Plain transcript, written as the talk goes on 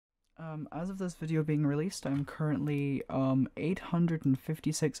As of this video being released, I'm currently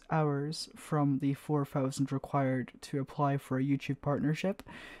 856 hours from the 4,000 required to apply for a YouTube partnership.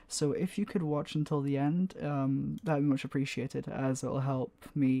 So if you could watch until the end, that'd be much appreciated, as it'll help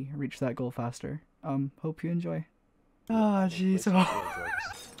me reach that goal faster. Hope you enjoy. Ah, jeez.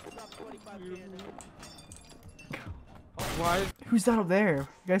 Why? Who's that up there?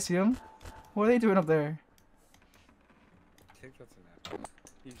 You guys see him? What are they doing up there? I think that's an apple.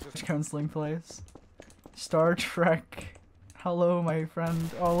 He's just Counseling place. Star Trek. Hello, my friend.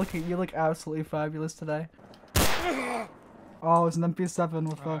 Oh, look at you! Look absolutely fabulous today. Oh, it's an MP7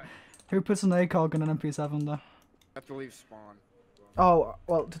 with a. Who puts an ACOG in an MP7 though? I have to leave spawn. Oh,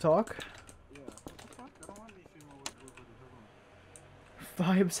 well, to talk.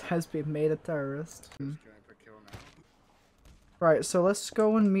 Vibes has been made a terrorist. Right, so let's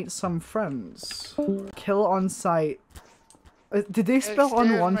go and meet some friends. Kill on sight. Did they spell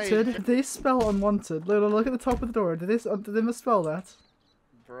unwanted? Did they spell unwanted? Look at the top of the door. Did they misspell that?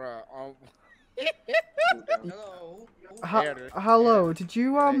 Bruh, Hello, did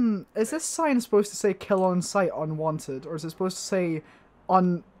you, is this sign supposed to say kill on sight unwanted? Or is it supposed to say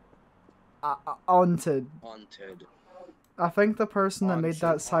haunted? Haunted. I think the person that made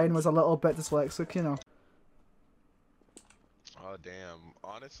that sign was a little bit dyslexic, you know. Oh damn,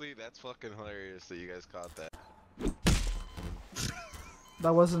 honestly that's fucking hilarious that you guys caught that.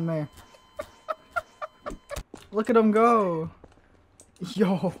 That wasn't me. Look at him go!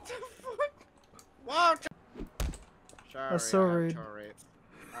 Yo! Wow! That's so rude. Right,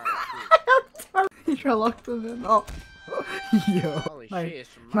 You try to lock them in. Oh! Yo!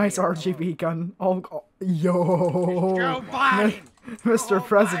 Nice RGB gun. Oh, yo! Joe Biden! Mr.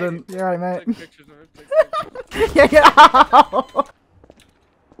 President. Biden. You're right, mate. Take pictures of it, take pictures. Yeah!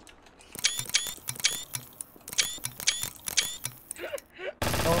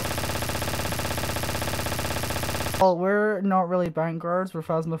 Well, we're not really bank guards, we're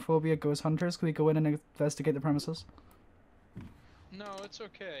Phasmophobia ghost hunters. Can we go in and investigate the premises? No, it's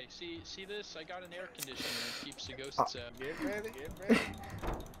okay. See this? I got an air conditioner that keeps the ghosts out. Get ready, get ready.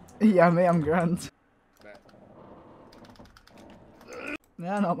 Yeah, mate, I'm grand.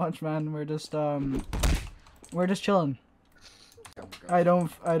 Yeah, not much, man. We're just chilling. I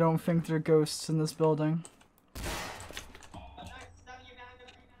don't think there are ghosts in this building.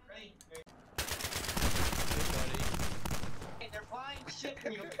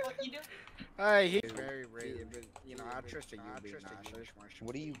 Hey, he's very rude, but you know, I trust you.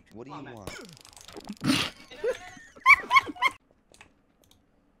 What do you want?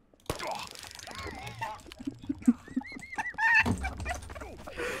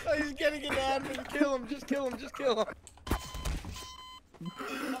 Oh, he's getting it down. Kill him, just kill him, just kill him.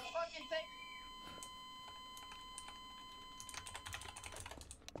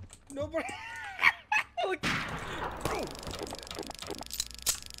 Nobody. Look.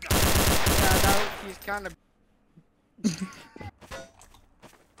 Yeah, no, he's kind of. You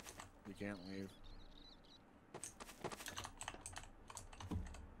can't leave.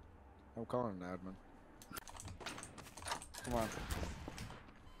 I'm calling an admin. Come on.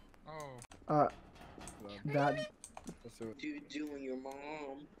 Oh. That. Let's do it. You and your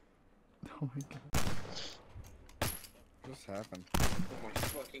mom. Oh my god. What just happened? Oh my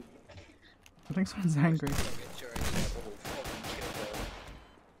fucking. I think someone's angry.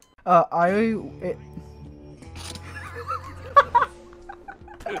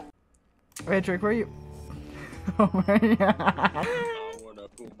 Hey, Drake, where are you? Oh my god.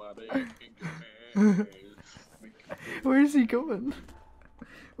 Where's he going?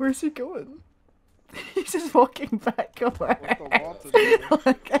 Where's he going? He's just walking back away.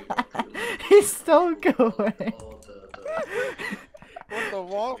 He's still going. What the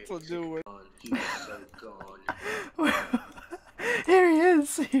Walter doing? Here he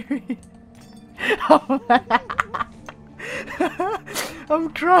is. Here he... Oh my... I'm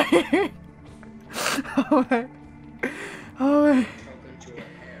crying. Oh my... Oh my...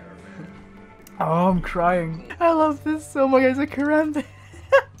 Oh, I'm crying. I love this so much. It's a Karambi.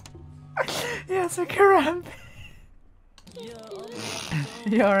 Yeah, it's a Karambi.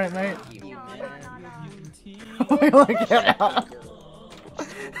 You alright, mate? Oh, look at that.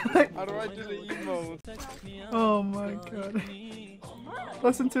 How do I do the emote? Oh my god.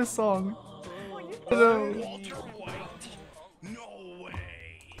 Listen to his song. No.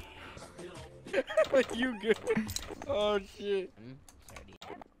 You good? Oh shit.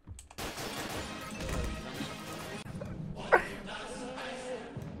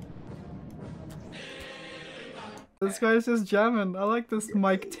 This guy's just jamming. I like this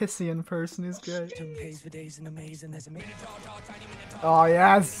Mike Tissian person. He's great. Oh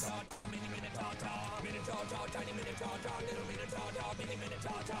yes.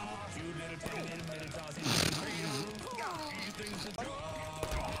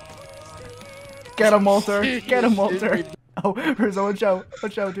 Get him, Walter. Get him, Walter. Oh, Rizzo, watch out.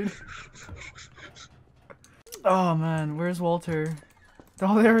 Watch out, dude. Oh, man. Where's Walter?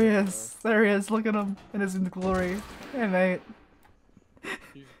 Oh, there he is. There he is. Look at him in his glory. Hey, mate.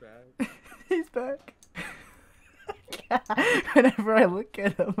 He's back. He's back. Whenever I look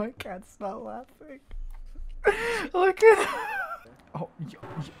at him, I can't stop laughing. Look at him. Oh,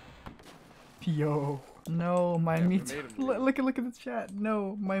 yo. No, my Yeah, we Mito. made him leave. Look at the chat.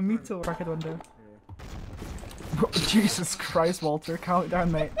 No, my Mito. Rocket window. Jesus Christ, Walter. Calm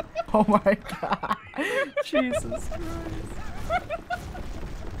down, mate. Oh my god. Jesus Christ.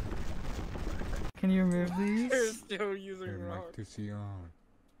 Can you remove They're these? still using rock.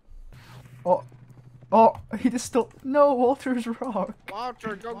 Oh. Oh, he just stole. No, Walter's rock.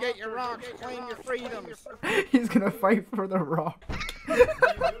 Walter, go get your rocks. Claim your freedoms. He's gonna fight for the rock.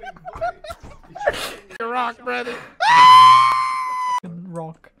 Your rock, brother.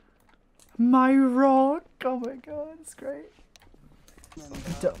 Rock. My rock. Oh my god, it's great.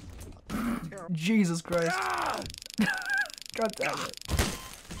 Jesus Christ. God damn it.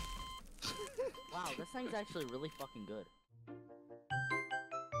 Wow, this thing's actually really fucking good.